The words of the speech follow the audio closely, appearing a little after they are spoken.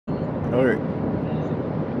Alright.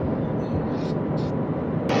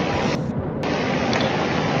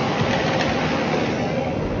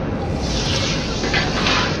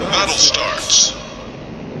 Battle starts.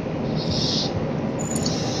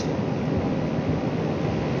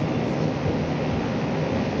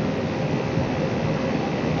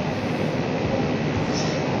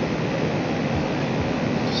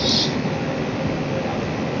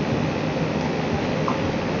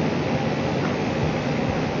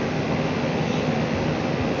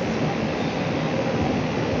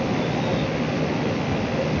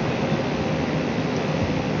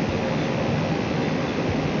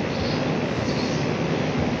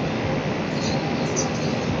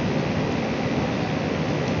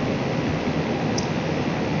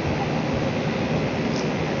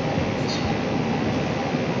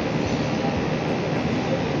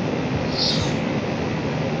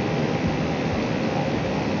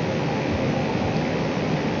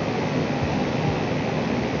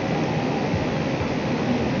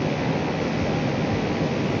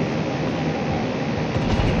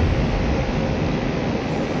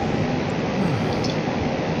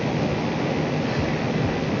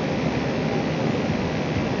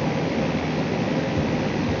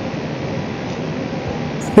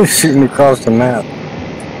 Who's shooting across the map?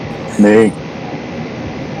 Me.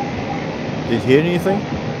 Did you hit anything?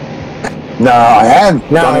 No, I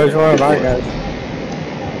have. No, it was one of our guys.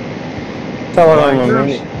 Saw it on the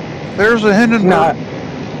mini. There's a Hindenburg. No.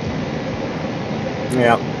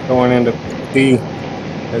 Yeah, going into B.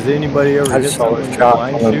 Has anybody ever I hit just saw someone his with a shot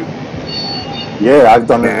blind on shoot? Yeah, I've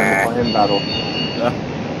done it in the plane battle.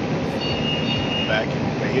 Back in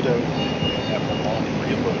beta, they have them all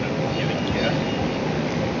reloaded and getting cat.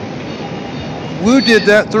 Wu did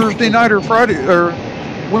that Thursday night or Friday or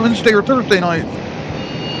Wednesday or Thursday night.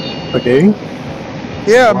 Okay.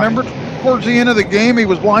 Yeah, remember towards the end of the game he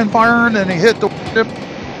was blind firing and he hit the ship.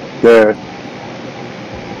 Yeah.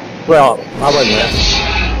 Well, I wasn't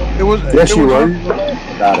there. It was. Yes, it you was were. on-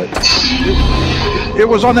 Got it. It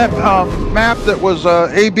was on that map that was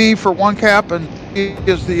AB for one cap and E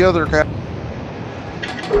is the other cap.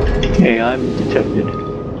 Okay, I'm detected.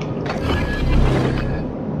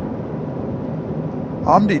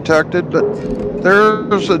 I'm detected, but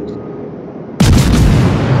there's a.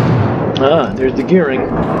 Ah, there's the gearing.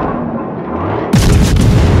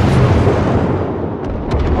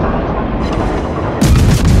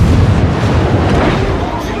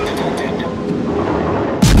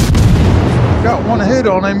 Got one hit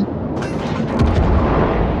on him.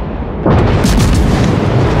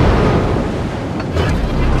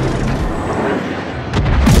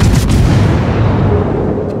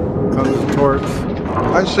 Comes the torch.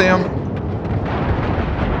 I see him.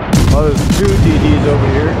 Oh, there's two DDs over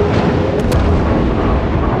here.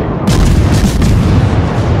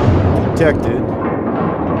 Detected.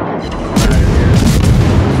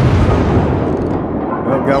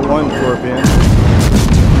 I've got one torp in.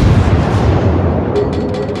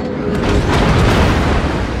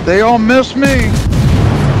 They all miss me.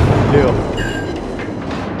 Deal.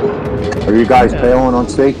 Are you guys bailing on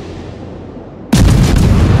C?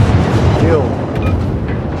 Deal.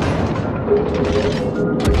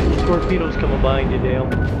 Torpedoes coming behind you, Dale.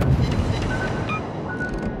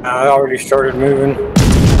 I already started moving.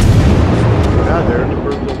 God, there.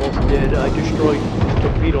 Hindenburg's almost dead. I destroyed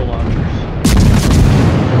torpedo launchers.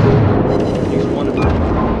 He's one of them.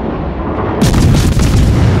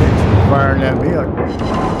 Firing at me.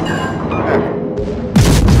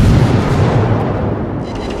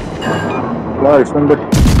 Nice, remember?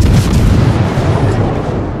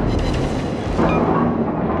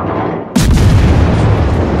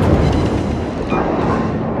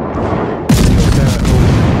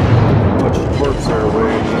 Bunch of torps are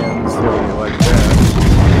way in, silly like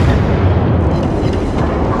that.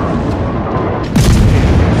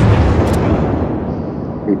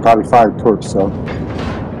 He probably fired torch, so.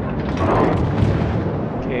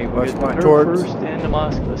 Okay, we Watch got my the torps. first and the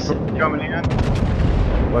Moskva sitting there. Coming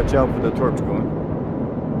in. Watch out for the torps going.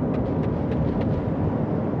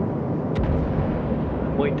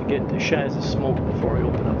 I'm waiting to get into Shaz's smoke before I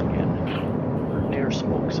open up again. Or near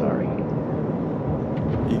smoke, sorry.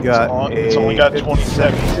 You got It's only got 20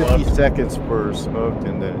 seconds 50 left. seconds per smoked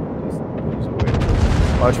and then it just goes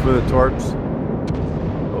away. Watch for the torps.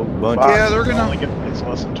 Oh, bunch. Fox, Yeah, they're gonna- It's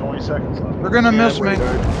less than 20 seconds left. They're gonna miss me.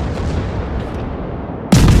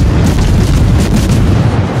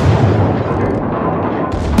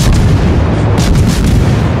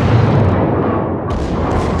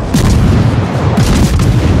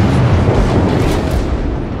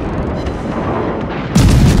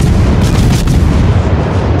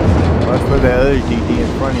 Watch for the other DD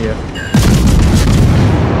in front of you.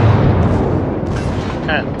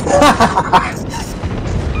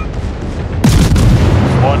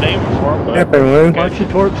 One name for him, but Happen, Lou. Bunch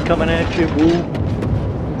of torps coming at you. Woo.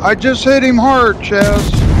 I just hit him hard,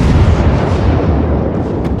 Chaz.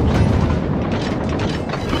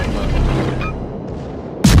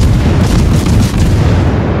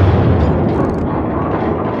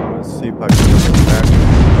 Let's see if I can get him back.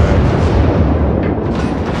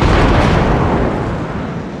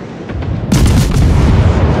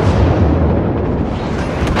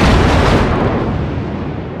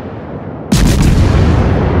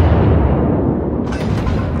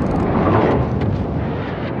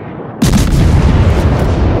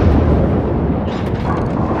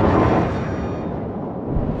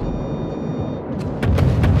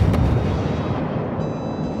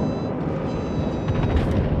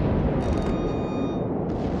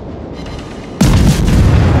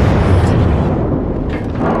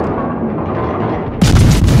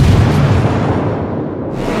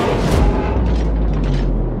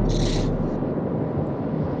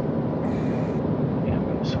 Yeah, I'm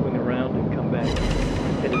gonna swing around and come back,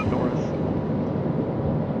 headed north.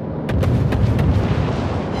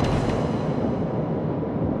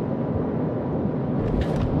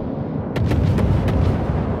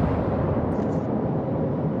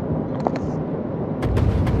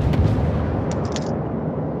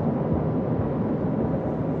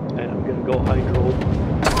 And I'm gonna go hydro.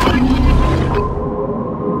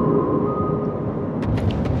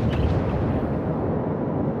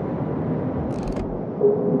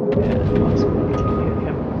 And possibly hit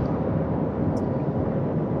him.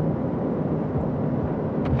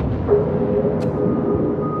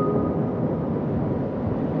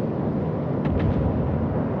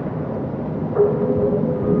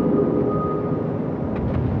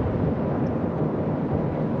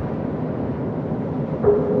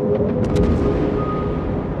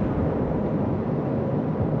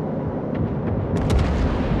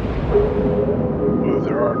 ooh,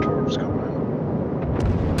 there are torps coming.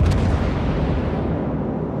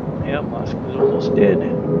 Yeah, Musk was almost dead.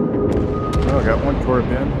 Oh, I got one torp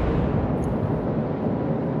in.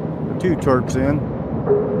 Two torps in.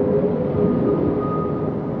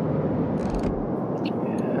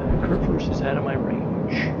 Yeah, Kerfers is out of my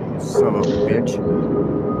range. Son of a bitch.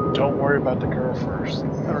 Don't worry about the girl first.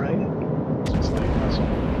 Alright. Just leave us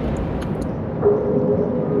alone.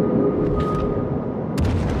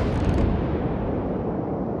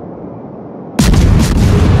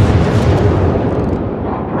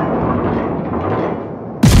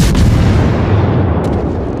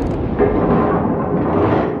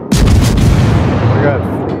 I got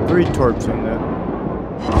 3 torps in that.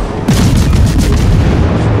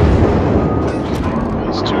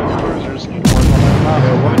 Those two cruisers need to work on that map.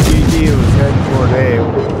 Yeah, one GG was heading toward A.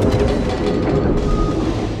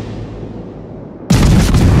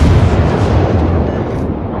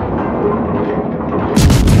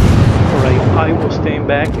 Alright, I will stand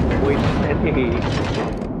back and wait at A.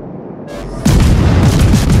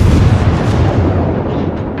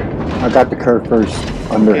 I got the curve first,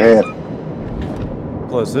 underhead.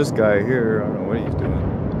 Plus this guy here, I don't know what he's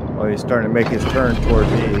doing. Oh, he's starting to make his turn toward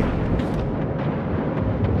me.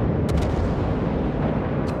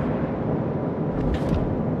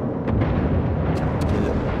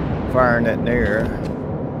 Firing it in the air.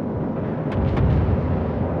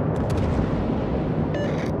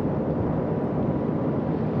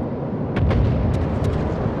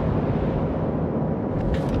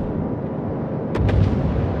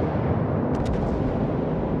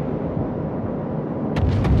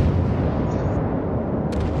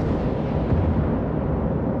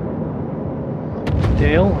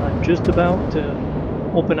 Dale, I'm just about to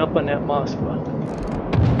open up on that Moskva.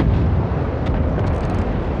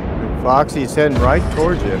 Foxy's heading right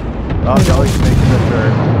towards you. Oh no, he's making a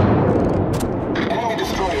turn.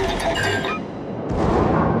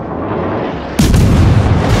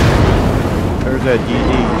 There's that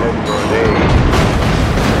GD heading toward A.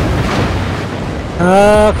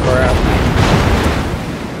 Ah, crap.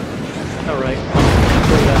 Alright,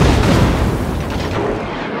 slow down.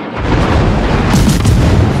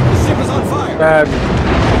 Bad.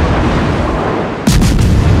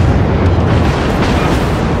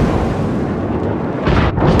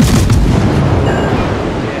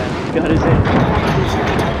 Yeah, got his engine.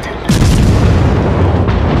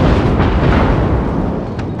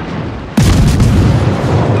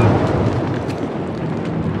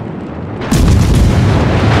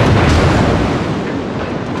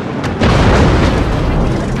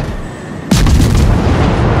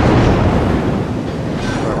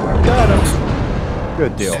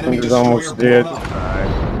 Good deal. He's almost dead.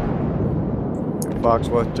 Alright. Fox,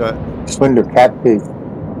 watch that Slender cat pig.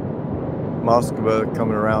 Moskva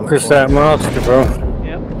coming around the Where's corner. that monster, bro?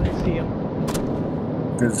 Yep, I see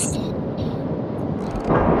him. There's-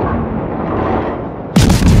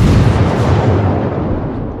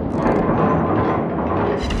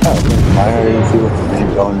 Oh, my area see what the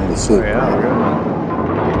name's going into Oh, sleep. yeah, good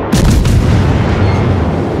one.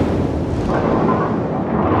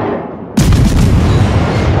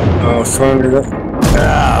 Oh, Slender.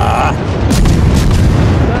 Ah!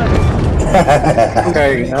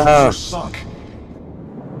 Okay, Sunk.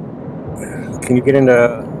 can you get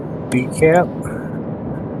into B cap?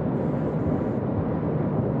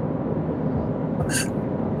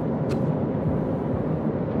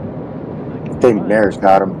 I think Mare's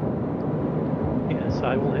got him. Yes,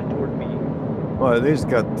 I will head toward B. Well, they just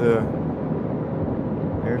got the.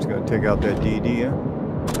 There's going to take out that DD, yeah?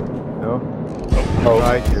 No? Oh.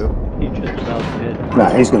 Try to. He just about did. Nah,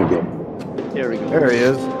 he's gonna get him. There we go. There he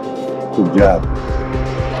is. Good job.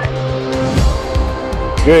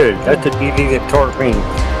 Good. That's a DD that torqued me.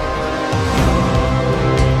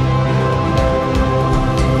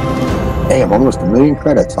 Damn, almost 1 million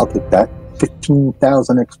credits. I'll take that.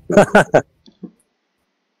 15,000 XP.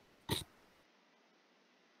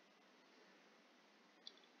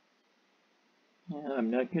 Yeah, I'm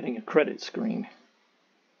not getting a credit screen.